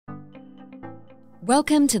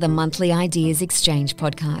Welcome to the Monthly Ideas Exchange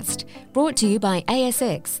podcast, brought to you by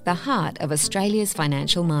ASX, the heart of Australia's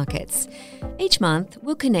financial markets. Each month,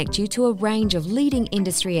 we'll connect you to a range of leading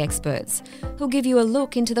industry experts who'll give you a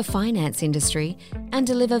look into the finance industry and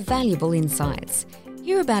deliver valuable insights.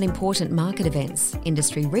 Hear about important market events,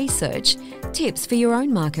 industry research, tips for your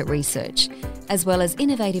own market research, as well as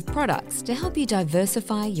innovative products to help you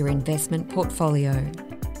diversify your investment portfolio.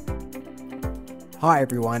 Hi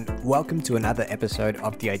everyone, welcome to another episode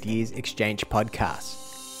of the Ideas Exchange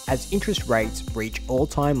podcast. As interest rates reach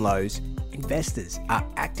all-time lows, investors are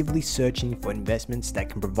actively searching for investments that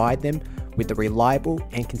can provide them with a reliable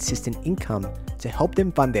and consistent income to help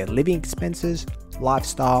them fund their living expenses,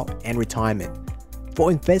 lifestyle, and retirement.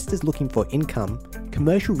 For investors looking for income,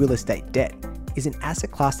 commercial real estate debt is an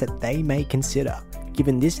asset class that they may consider,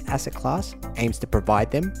 given this asset class aims to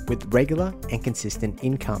provide them with regular and consistent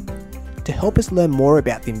income. To help us learn more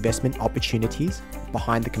about the investment opportunities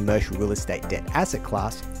behind the commercial real estate debt asset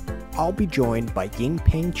class, I'll be joined by Ying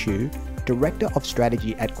Peng Chu, Director of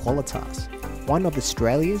Strategy at Qualitas, one of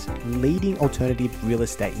Australia's leading alternative real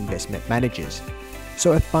estate investment managers.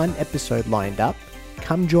 So a fun episode lined up.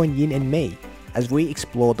 Come join Yin and me as we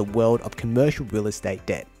explore the world of commercial real estate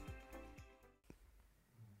debt.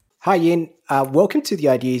 Hi Yin, welcome to the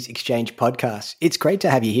Ideas Exchange podcast. It's great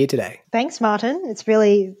to have you here today. Thanks, Martin. It's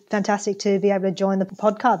really fantastic to be able to join the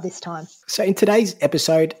podcast this time. So in today's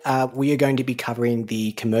episode, we are going to be covering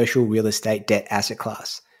the commercial real estate debt asset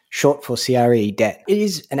class, short for CRE debt. It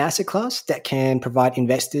is an asset class that can provide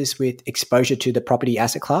investors with exposure to the property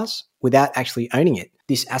asset class without actually owning it.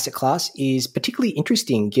 This asset class is particularly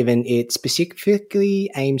interesting given it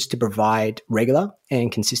specifically aims to provide regular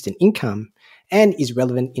and consistent income and is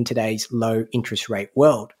relevant in today's low interest rate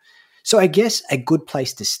world. So I guess a good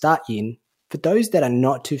place to start in, for those that are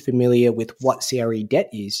not too familiar with what CRE debt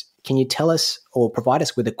is, can you tell us or provide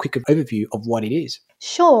us with a quick overview of what it is?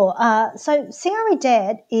 Sure. So CRE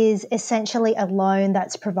debt is essentially a loan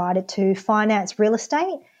that's provided to finance real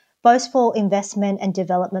estate, both for investment and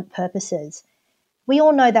development purposes. We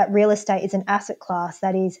all know that real estate is an asset class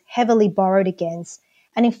that is heavily borrowed against,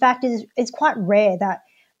 and in fact, it's quite rare that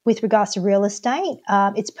with regards to real estate,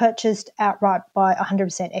 it's purchased outright by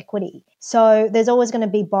 100% equity. So there's always going to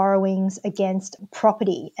be borrowings against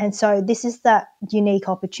property. And so this is that unique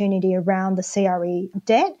opportunity around the CRE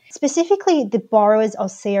debt. Specifically, the borrowers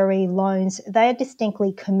of CRE loans, they are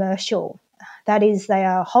distinctly commercial. That is, they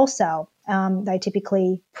are wholesale. They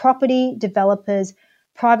typically property developers,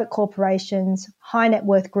 private corporations, high net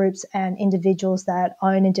worth groups, and individuals that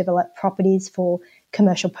own and develop properties for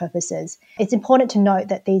commercial purposes. It's important to note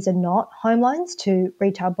that these are not home loans to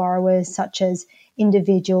retail borrowers such as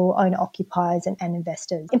individual owner-occupiers and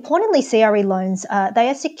investors. Importantly, CRE loans, they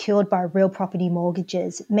are secured by real property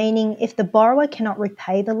mortgages, meaning if the borrower cannot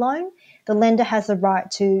repay the loan, the lender has the right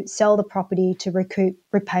to sell the property to recoup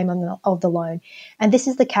repayment of the loan. And this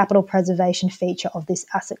is the capital preservation feature of this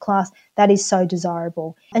asset class that is so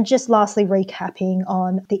desirable. And just lastly, recapping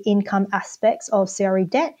on the income aspects of CRE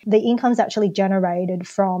debt, the income is actually generated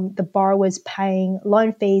from the borrowers paying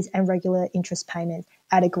loan fees and regular interest payments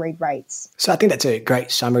at agreed rates. So I think that's a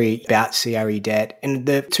great summary about CRE debt. And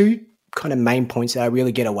the two kind of main points that I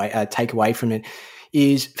really take away from it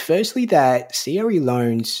is firstly that CRE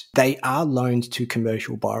loans, they are loans to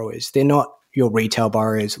commercial borrowers. They're not your retail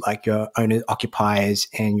borrowers like your owner-occupiers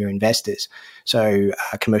and your investors. So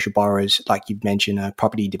commercial borrowers, like you mentioned, are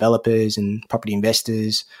property developers and property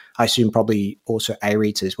investors. I assume probably also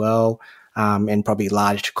AREITs as well, and probably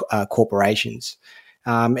large corporations.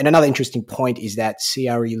 And another interesting point is that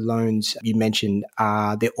CRE loans you mentioned,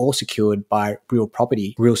 they're all secured by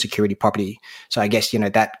real security property. So I guess,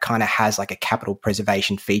 that kind of has like a capital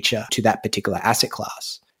preservation feature to that particular asset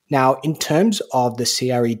class. Now, in terms of the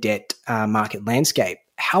CRE debt market landscape,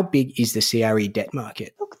 how big is the CRE debt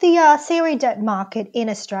market? Look, the CRE debt market in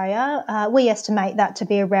Australia, we estimate that to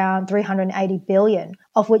be around $380 billion,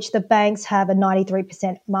 of which the banks have a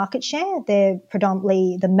 93% market share. They're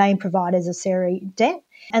predominantly the main providers of CRE debt.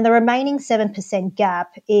 And the remaining 7%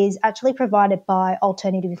 gap is actually provided by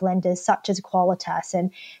alternative lenders such as Qualitas.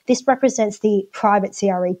 And this represents the private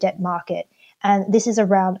CRE debt market. And this is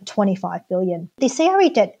around $25 billion. The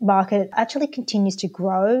CRE debt market actually continues to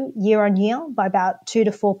grow year on year by about 2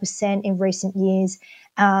 to 4% in recent years,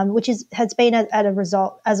 which has been as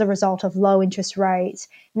a result of low interest rates,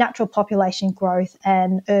 natural population growth,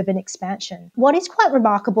 and urban expansion. What is quite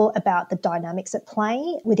remarkable about the dynamics at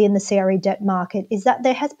play within the CRE debt market is that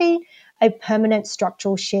there has been a permanent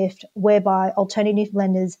structural shift whereby alternative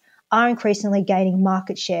lenders are increasingly gaining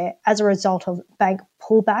market share as a result of bank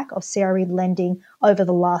pullback of CRE lending over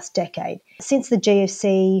the last decade. Since the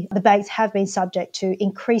GFC, the banks have been subject to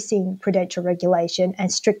increasing prudential regulation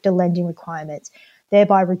and stricter lending requirements,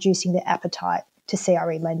 thereby reducing their appetite to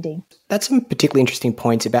CRE lending. That's some particularly interesting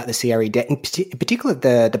points about the CRE debt, in particular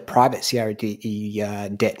the private CRE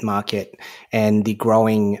debt market and the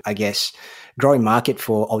growing market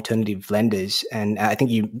for alternative lenders. And I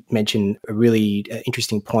think you mentioned a really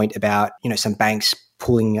interesting point about, some banks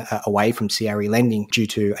pulling away from CRE lending due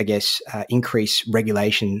to, increased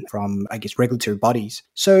regulation from, regulatory bodies.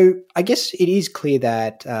 So I guess it is clear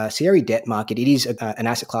that CRE debt market, it is an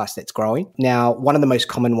asset class that's growing. Now, one of the most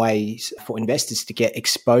common ways for investors to get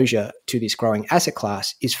exposure to this growing asset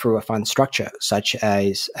class is through a fund structure, such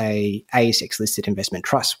as a ASX-listed investment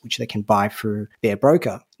trust, which they can buy through their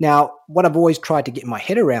broker. Now, what I've always tried to get my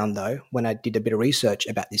head around, though, when I did a bit of research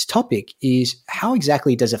about this topic, is how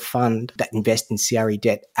exactly does a fund that invests in CRE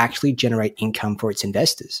debt actually generate income for its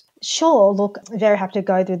investors? Sure, look, very happy to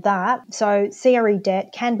go through that. So CRE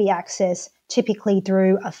debt can be accessed typically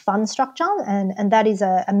through a fund structure, and that is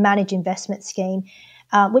a managed investment scheme,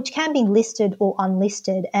 which can be listed or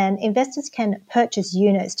unlisted, and investors can purchase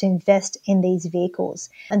units to invest in these vehicles.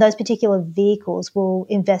 And those particular vehicles will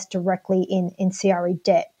invest directly in CRE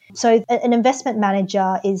debt. So an investment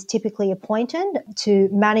manager is typically appointed to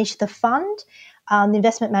manage the fund. The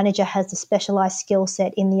investment manager has a specialised skill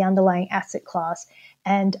set in the underlying asset class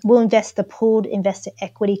and will invest the pooled investor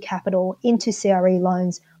equity capital into CRE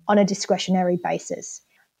loans on a discretionary basis.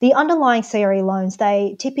 The underlying CRE loans,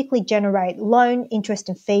 they typically generate loan, interest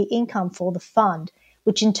and fee income for the fund,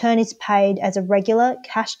 which in turn is paid as a regular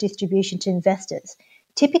cash distribution to investors,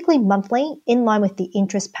 typically monthly, in line with the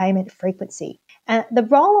interest payment frequency. And the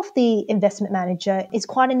role of the investment manager is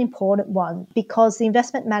quite an important one because the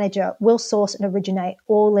investment manager will source and originate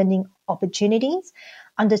all lending opportunities,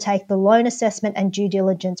 undertake the loan assessment and due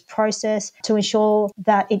diligence process to ensure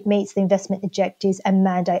that it meets the investment objectives and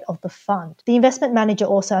mandate of the fund. The investment manager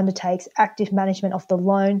also undertakes active management of the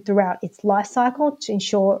loan throughout its life cycle to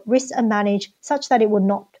ensure risks are managed such that it will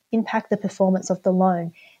not impact the performance of the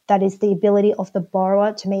loan. That is the ability of the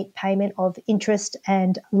borrower to meet payment of interest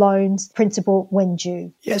and loans principal when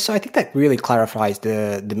due. Yeah, so I think that really clarifies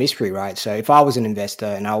the mystery, right? So if I was an investor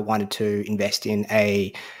and I wanted to invest in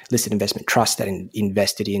a listed investment trust that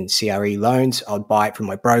invested in CRE loans, I would buy it from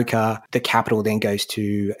my broker. The capital then goes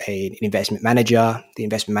to an investment manager. The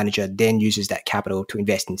investment manager then uses that capital to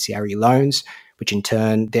invest in CRE loans, which in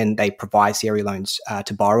turn, then they provide CRE loans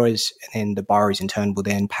to borrowers, and then the borrowers in turn will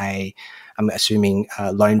then pay, I'm assuming,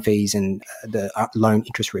 loan fees and the loan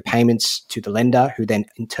interest repayments to the lender, who then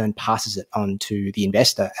in turn passes it on to the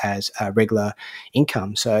investor as regular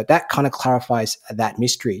income. So that kind of clarifies that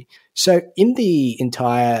mystery. So in the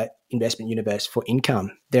entire investment universe for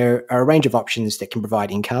income, there are a range of options that can provide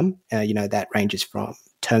income. That ranges from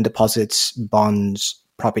term deposits, bonds,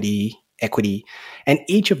 property, equity, and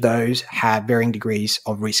each of those have varying degrees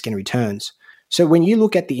of risk and returns. So when you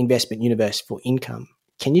look at the investment universe for income,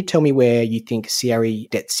 can you tell me where you think CRE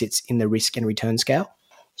debt sits in the risk and return scale?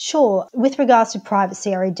 Sure. With regards to private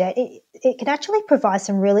CRE debt, it can actually provide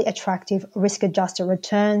some really attractive risk-adjusted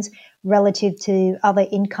returns relative to other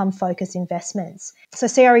income-focused investments. So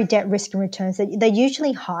CRE debt risk and returns, they're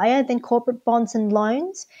usually higher than corporate bonds and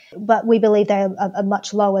loans, but we believe they are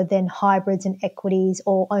much lower than hybrids and equities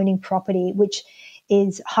or owning property, which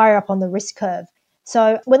is higher up on the risk curve.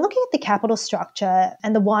 So when looking at the capital structure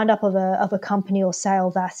and the wind-up of a company or sale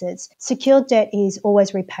of assets, secured debt is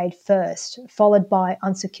always repaid first, followed by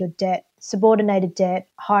unsecured debt, subordinated debt,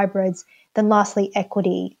 hybrids, then lastly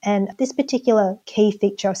equity. And this particular key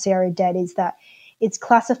feature of CRE debt is that it's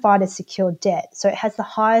classified as secured debt. So it has the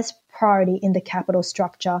highest priority in the capital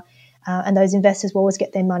structure, and those investors will always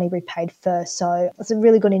get their money repaid first. So it's a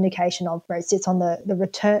really good indication of where it sits on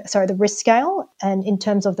the risk scale. And in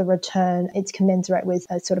terms of the return, it's commensurate with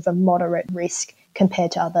a sort of a moderate risk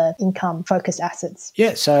compared to other income-focused assets.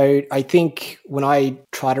 Yeah, so I think when I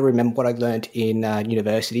try to remember what I learned in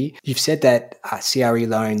university, you've said that CRE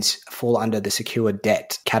loans fall under the secured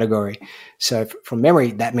debt category. So from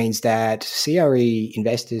memory, that means that CRE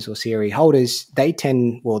investors or CRE holders, they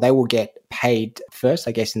will get paid first,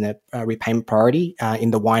 I guess, in the repayment priority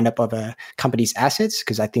in the wind-up of a company's assets,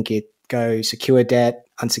 because I think it goes secured debt,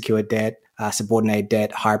 unsecured debt, subordinated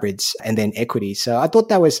debt, hybrids, and then equity. So I thought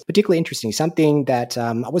that was particularly interesting, something that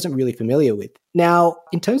I wasn't really familiar with. Now,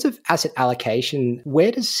 in terms of asset allocation,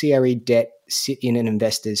 where does CRE debt sit in an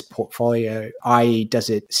investor's portfolio? I.e., does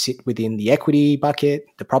it sit within the equity bucket,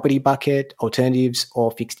 the property bucket, alternatives,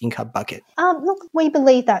 or fixed income bucket? Look, we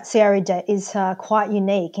believe that CRE debt is quite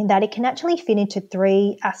unique in that it can actually fit into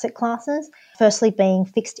three asset classes. Firstly, being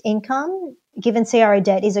fixed income. Given CRE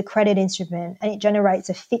debt is a credit instrument and it generates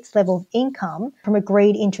a fixed level of income from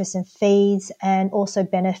agreed interest and fees, and also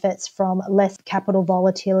benefits from less capital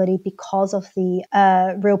volatility because of the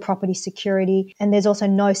real property security. And there's also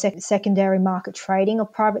no secondary market trading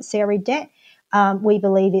of private CRE debt. We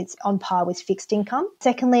believe it's on par with fixed income.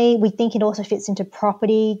 Secondly, we think it also fits into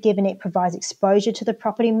property, given it provides exposure to the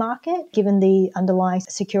property market, given the underlying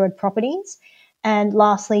secured properties. And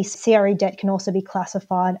lastly, CRE debt can also be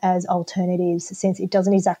classified as alternatives since it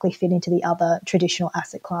doesn't exactly fit into the other traditional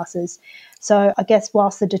asset classes. So I guess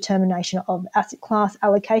whilst the determination of asset class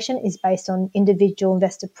allocation is based on individual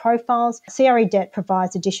investor profiles, CRE debt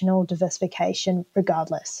provides additional diversification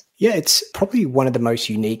regardless. Yeah, it's probably one of the most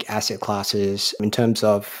unique asset classes in terms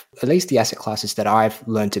of at least the asset classes that I've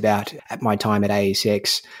learned about at my time at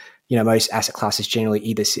ASX. Most asset classes generally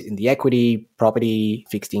either sit in the equity, property,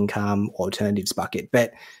 fixed income, or alternatives bucket.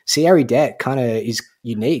 But CRE debt kind of is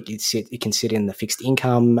unique. It can sit in the fixed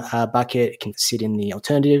income bucket, it can sit in the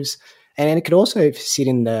alternatives, and it could also sit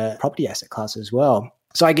in the property asset class as well.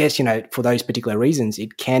 So I guess, for those particular reasons,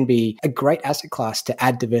 it can be a great asset class to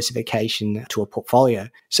add diversification to a portfolio.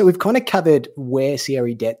 So we've kind of covered where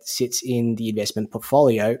CRE debt sits in the investment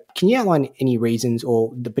portfolio. Can you outline any reasons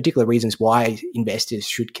or the particular reasons why investors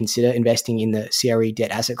should consider investing in the CRE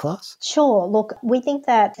debt asset class? Sure. Look, we think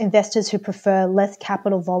that investors who prefer less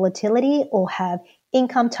capital volatility or have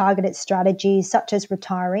income-targeted strategies such as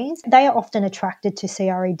retirees, they are often attracted to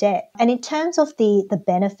CRE debt. And in terms of the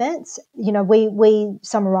benefits, we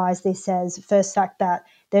summarise this as first fact that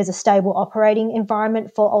there's a stable operating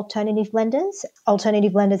environment for alternative lenders.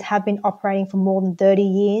 Alternative lenders have been operating for more than 30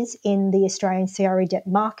 years in the Australian CRE debt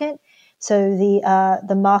market. So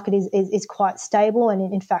the market is quite stable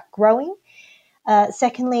and in fact growing.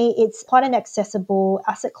 Secondly, it's quite an accessible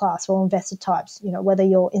asset class for investor types, whether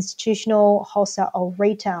you're institutional, wholesale or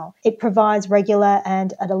retail. It provides regular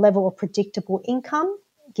and at a level of predictable income,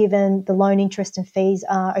 given the loan interest and fees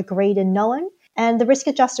are agreed and known. And the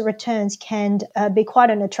risk-adjusted returns can be quite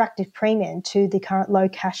an attractive premium to the current low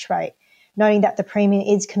cash rate, noting that the premium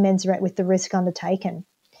is commensurate with the risk undertaken.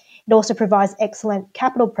 It also provides excellent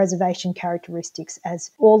capital preservation characteristics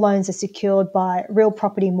as all loans are secured by real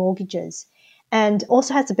property mortgages, and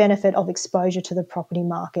also has the benefit of exposure to the property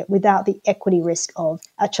market without the equity risk of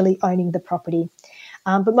actually owning the property.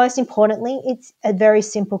 But most importantly, it's a very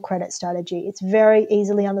simple credit strategy. It's very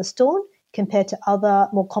easily understood compared to other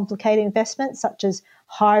more complicated investments such as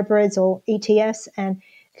hybrids or ETFs, and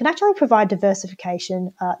can actually provide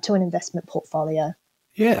diversification to an investment portfolio.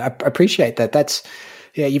 Yeah, I appreciate that.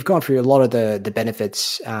 You've gone through a lot of the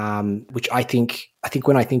benefits, which I think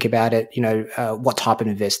when I think about it, what type of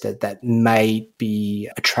investor that may be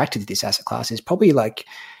attracted to this asset class is probably like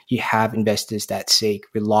you have investors that seek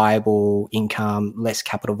reliable income, less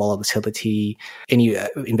capital volatility, and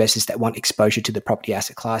investors that want exposure to the property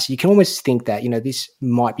asset class. You can almost think that, this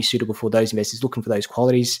might be suitable for those investors looking for those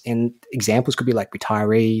qualities. And examples could be like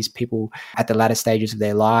retirees, people at the latter stages of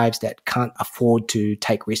their lives that can't afford to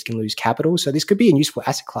take risk and lose capital. So this could be a useful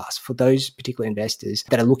asset class for those particular investors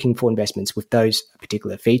that are looking for investments with those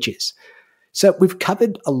particular features. So we've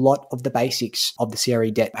covered a lot of the basics of the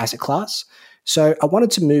CRE debt asset class. So I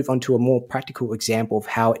wanted to move on to a more practical example of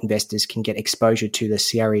how investors can get exposure to the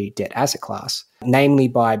CRE debt asset class, namely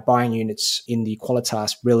by buying units in the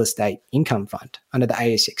Qualitas Real Estate Income Fund under the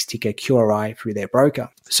ASX ticker QRI through their broker.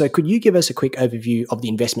 So could you give us a quick overview of the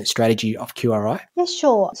investment strategy of QRI? Yeah,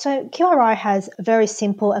 sure. So QRI has a very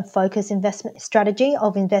simple and focused investment strategy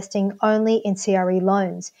of investing only in CRE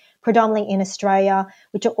loans, predominantly in Australia,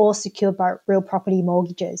 which are all secured by real property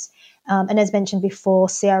mortgages. And as mentioned before,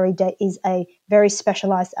 CRE debt is a very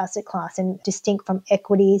specialised asset class and distinct from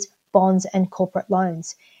equities, bonds and corporate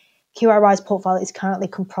loans. QRI's portfolio is currently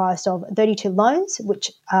comprised of 32 loans,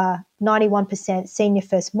 which are 91% senior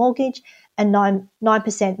first mortgage and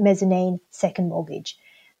 9% mezzanine second mortgage.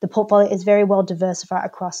 The portfolio is very well diversified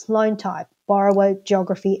across loan type, borrower,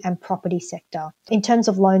 geography and property sector. In terms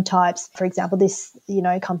of loan types, for example, this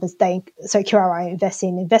encompasses so QRI invests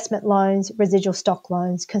in investment loans, residual stock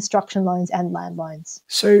loans, construction loans and land loans.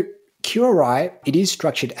 So QRI, it is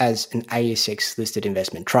structured as an ASX listed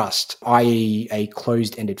investment trust, i.e. a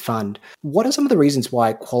closed-ended fund. What are some of the reasons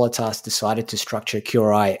why Qualitas decided to structure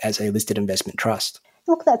QRI as a listed investment trust?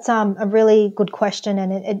 Look, that's a really good question,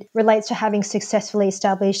 and it relates to having successfully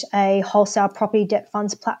established a wholesale property debt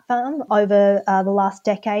funds platform over the last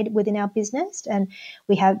decade within our business. And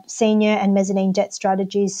we have senior and mezzanine debt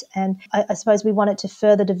strategies, and I suppose we wanted to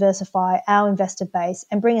further diversify our investor base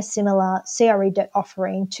and bring a similar CRE debt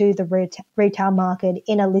offering to the retail market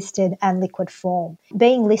in a listed and liquid form.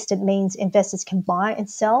 Being listed means investors can buy and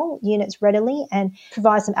sell units readily and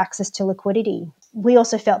provides them access to liquidity. We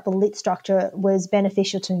also felt the LIT structure was beneficial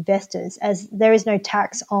to investors as there is no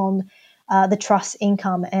tax on the trust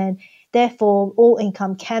income, and therefore all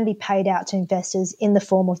income can be paid out to investors in the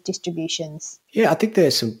form of distributions. Yeah, I think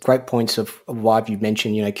there's some great points of why you've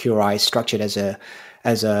mentioned, QRI is structured as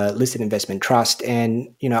a listed investment trust.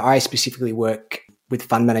 And, I specifically work with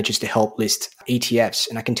fund managers to help list ETFs.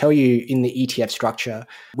 And I can tell you in the ETF structure,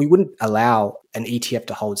 we wouldn't allow an ETF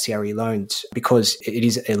to hold CRE loans because it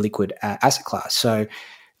is a liquid asset class. So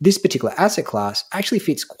this particular asset class actually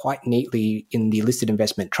fits quite neatly in the listed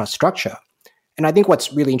investment trust structure. And I think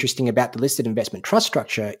what's really interesting about the listed investment trust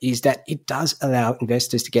structure is that it does allow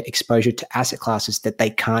investors to get exposure to asset classes that they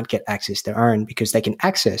can't get access to their own, because they can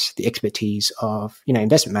access the expertise of,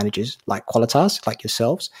 investment managers like Qualitas, like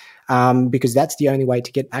yourselves, because that's the only way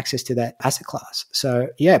to get access to that asset class. So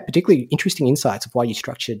yeah, particularly interesting insights of why you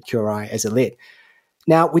structured QRI as a LIT.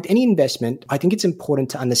 Now, with any investment, I think it's important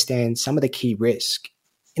to understand some of the key risks.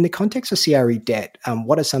 In the context of CRE debt,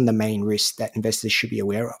 what are some of the main risks that investors should be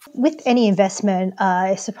aware of? With any investment,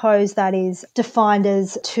 I suppose that is defined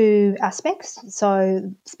as two aspects. So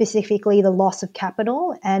specifically the loss of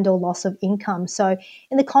capital and or loss of income. So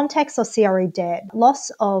in the context of CRE debt,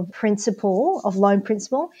 loss of principal, of loan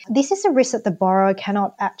principal, this is a risk that the borrower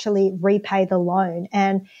cannot actually repay the loan,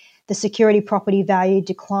 and the security property value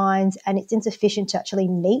declines and it's insufficient to actually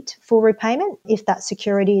meet full repayment if that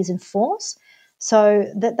security is in force.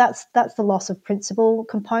 So that's the loss of principal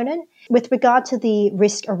component. With regard to the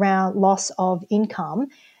risk around loss of income,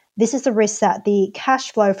 this is the risk that the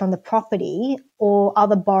cash flow from the property or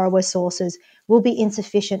other borrower sources will be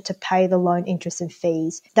insufficient to pay the loan interest and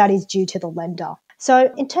fees that is due to the lender.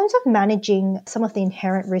 So in terms of managing some of the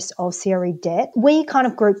inherent risks of CRE debt, we kind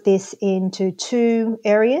of group this into two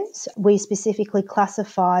areas. We specifically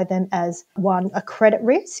classify them as one, a credit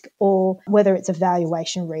risk, or whether it's a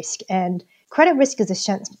valuation risk. And credit risk is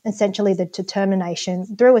essentially the determination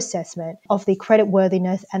through assessment of the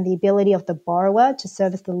creditworthiness and the ability of the borrower to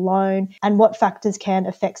service the loan, and what factors can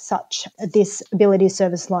affect this ability to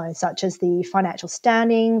service loans, such as the financial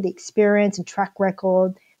standing, the experience and track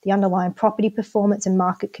record, the underlying property performance and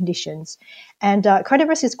market conditions. And credit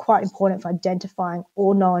risk is quite important for identifying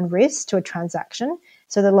all known risks to a transaction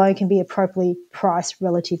so the loan can be appropriately priced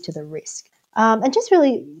relative to the risk. And just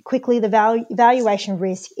really quickly, the valuation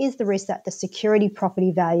risk is the risk that the security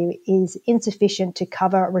property value is insufficient to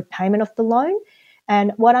cover repayment of the loan.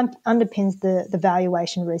 And what underpins the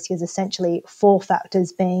valuation risk is essentially four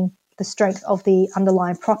factors, being the strength of the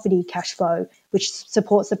underlying property cash flow, which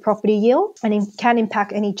supports the property yield and can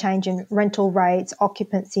impact any change in rental rates,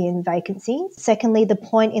 occupancy and vacancy. Secondly, the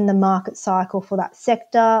point in the market cycle for that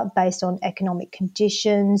sector based on economic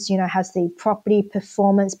conditions. Has the property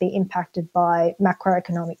performance been impacted by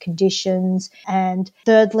macroeconomic conditions? And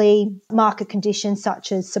thirdly, market conditions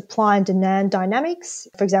such as supply and demand dynamics.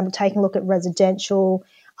 For example, taking a look at residential,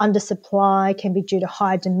 undersupply can be due to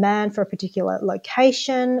high demand for a particular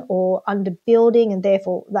location or underbuilding, and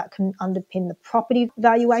therefore that can underpin the property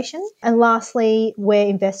valuation. And lastly, where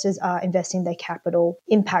investors are investing their capital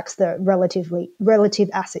impacts the relative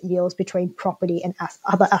asset yields between property and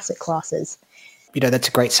other asset classes. That's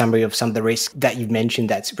a great summary of some of the risks that you've mentioned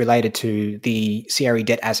that's related to the CRE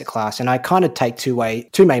debt asset class. And I kind of take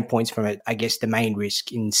two main points from it. I guess the main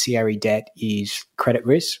risk in CRE debt is credit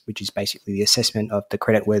risk, which is basically the assessment of the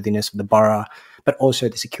creditworthiness of the borrower, but also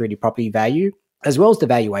the security property value, as well as the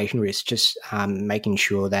valuation risk, just making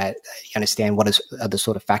sure that you understand what are the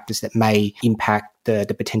sort of factors that may impact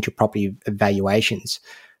the potential property valuations.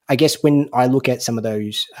 I guess when I look at some of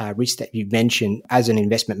those risks that you've mentioned as an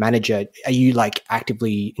investment manager, are you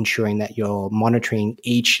actively ensuring that you're monitoring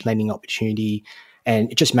each lending opportunity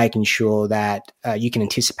and just making sure that you can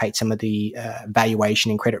anticipate some of the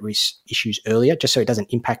valuation and credit risk issues earlier, just so it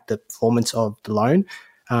doesn't impact the performance of the loan?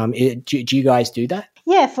 Do you guys do that?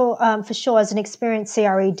 Yeah, for sure. As an experienced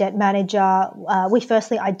CRE debt manager, we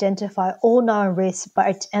firstly identify all known risks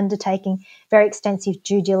by undertaking very extensive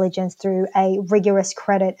due diligence through a rigorous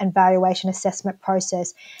credit and valuation assessment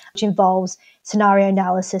process, which involves scenario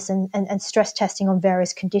analysis and stress testing on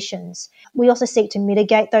various conditions. We also seek to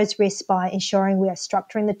mitigate those risks by ensuring we are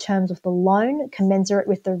structuring the terms of the loan commensurate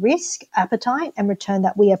with the risk, appetite, and return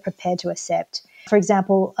that we are prepared to accept. For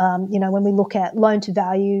example, when we look at loan to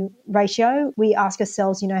value ratio, we ask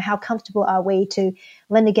ourselves, how comfortable are we to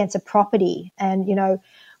lend against a property? And,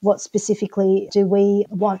 what specifically do we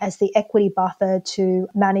want as the equity buffer to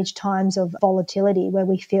manage times of volatility where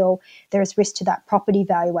we feel there is risk to that property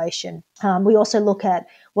valuation? We also look at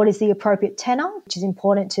what is the appropriate tenor, which is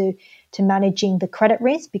important to managing the credit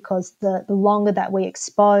risk, because the longer that we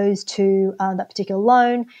expose to that particular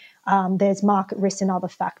loan, there's market risk and other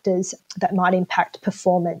factors that might impact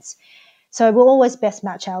performance. So we'll always best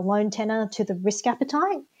match our loan tenor to the risk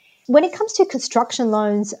appetite. When it comes to construction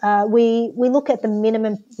loans, we look at the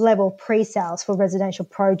minimum level pre-sales for residential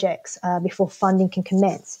projects before funding can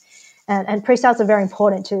commence. And pre-sales are very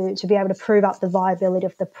important to be able to prove up the viability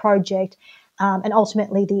of the project and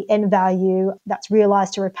ultimately the end value that's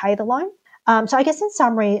realised to repay the loan. So I guess in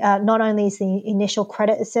summary, not only is the initial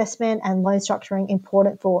credit assessment and loan structuring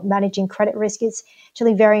important for managing credit risk, it's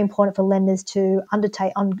actually very important for lenders to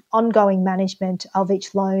undertake ongoing management of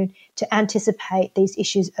each loan to anticipate these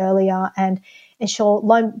issues earlier and ensure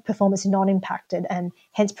loan performance is not impacted, and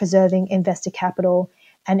hence preserving investor capital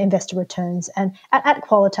and investor returns. And at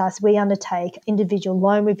Qualitas, we undertake individual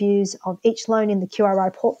loan reviews of each loan in the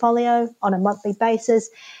QRI portfolio on a monthly basis,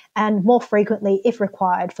 and more frequently, if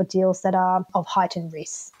required, for deals that are of heightened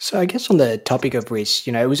risk. So I guess on the topic of risk,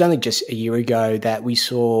 it was only just a year ago that we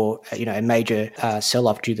saw, a major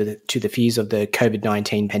sell-off due to the fears of the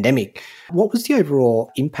COVID-19 pandemic. What was the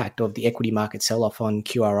overall impact of the equity market sell-off on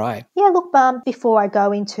QRI? Yeah, look, before I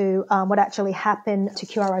go into what actually happened to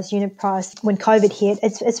QRI's unit price when COVID hit,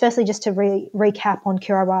 it's firstly just to recap on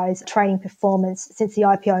QRI's trading performance since the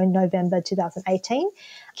IPO in November 2018.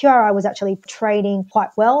 QRI was actually trading quite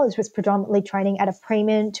well. It was predominantly trading at a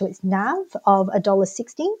premium to its NAV of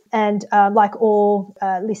 $1.60. And like all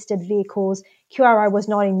listed vehicles, QRI was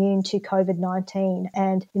not immune to COVID-19.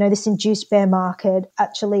 And, this induced bear market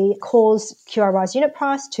actually caused QRI's unit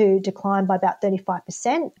price to decline by about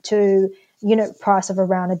 35% to unit price of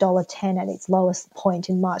around $1.10 at its lowest point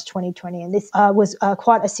in March 2020. And this was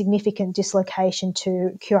quite a significant dislocation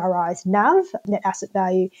to QRI's NAV, net asset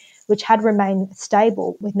value, which had remained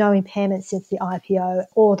stable with no impairment since the IPO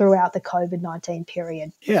or throughout the COVID-19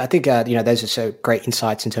 period. Yeah, I think, those are so great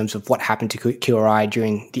insights in terms of what happened to QRI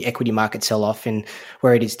during the equity market sell-off and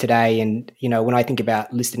where it is today. And, when I think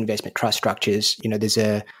about listed investment trust structures, there's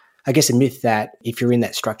a myth that if you're in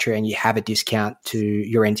that structure and you have a discount to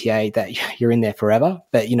your NTA, that you're in there forever.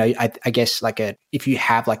 But, I guess if you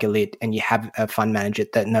have a LIT and you have a fund manager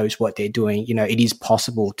that knows what they're doing, it is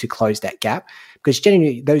possible to close that gap, because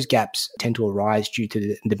generally those gaps tend to arise due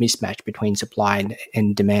to the mismatch between supply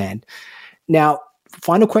and demand. Now,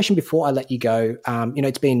 final question before I let you go.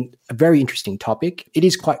 It's been a very interesting topic. It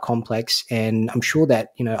is quite complex, and I'm sure that,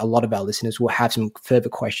 a lot of our listeners will have some further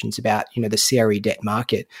questions about, the CRE debt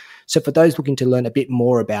market. So for those looking to learn a bit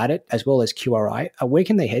more about it, as well as QRI, where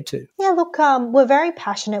can they head to? Yeah, look, we're very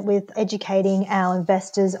passionate with educating our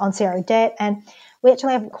investors on CRE debt, and we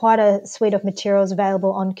actually have quite a suite of materials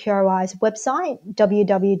available on QRI's website,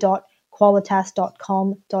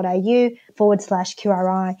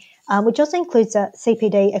 www.qualitas.com.au/QRI, which also includes a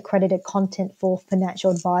CPD accredited content for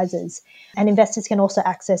financial advisors. And investors can also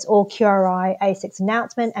access all QRI ASX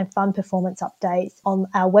announcement and fund performance updates on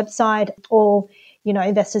our website, or,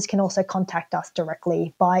 investors can also contact us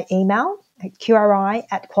directly by email at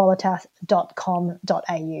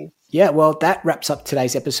qri@qualitas.com.au. Yeah, well, that wraps up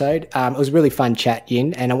today's episode. It was a really fun chat,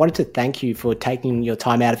 Yin, and I wanted to thank you for taking your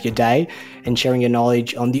time out of your day and sharing your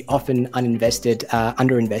knowledge on the often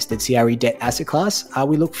underinvested CRE debt asset class.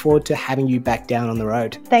 We look forward to having you back down on the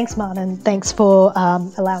road. Thanks, Martin. Thanks for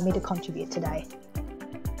allowing me to contribute today.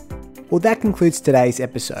 Well, that concludes today's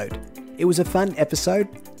episode. It was a fun episode,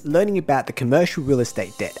 learning about the commercial real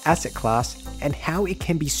estate debt asset class and how it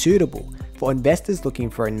can be suitable for investors looking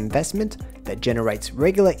for an investment that generates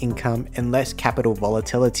regular income and less capital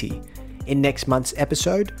volatility. In next month's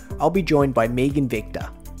episode, I'll be joined by Megan Victor,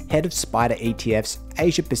 Head of SPDR ETFs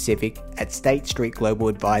Asia Pacific at State Street Global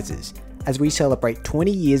Advisors, as we celebrate 20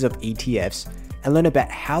 years of ETFs and learn about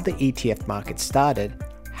how the ETF market started,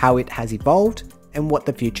 how it has evolved, and what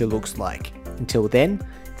the future looks like. Until then,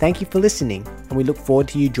 thank you for listening, and we look forward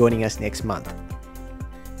to you joining us next month.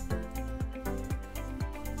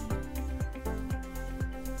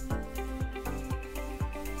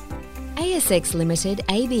 ASX Limited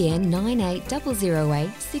ABN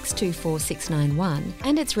 980086246191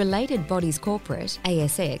 and its related bodies corporate,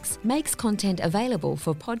 ASX, makes content available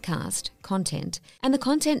for podcast content, and the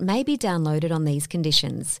content may be downloaded on these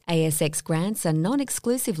conditions. ASX grants a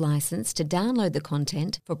non-exclusive license to download the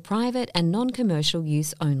content for private and non-commercial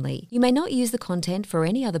use only. You may not use the content for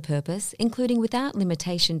any other purpose, including without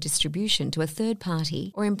limitation distribution to a third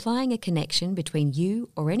party or implying a connection between you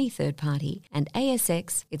or any third party and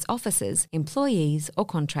ASX, its officers, employees or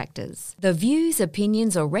contractors. The views,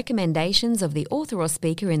 opinions or recommendations of the author or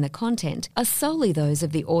speaker in the content are solely those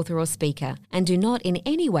of the author or speaker and do not in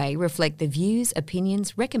any way reflect the views,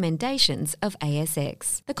 opinions, recommendations of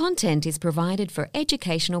ASX. The content is provided for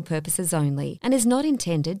educational purposes only and is not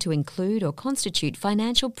intended to include or constitute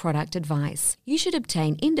financial product advice. You should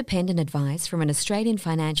obtain independent advice from an Australian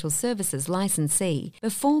Financial Services licensee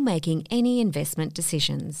before making any investment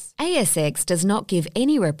decisions. ASX does not give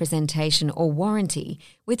any representation or warranty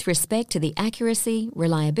with respect to the accuracy,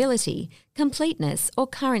 reliability, completeness or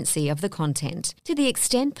currency of the content. To the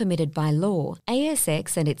extent permitted by law,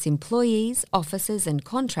 ASX and its employees, officers and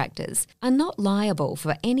contractors are not liable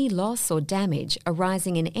for any loss or damage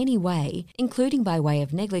arising in any way, including by way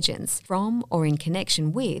of negligence, from or in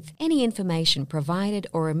connection with any information provided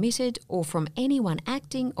or omitted or from anyone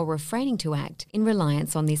acting or refraining to act in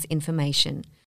reliance on this information.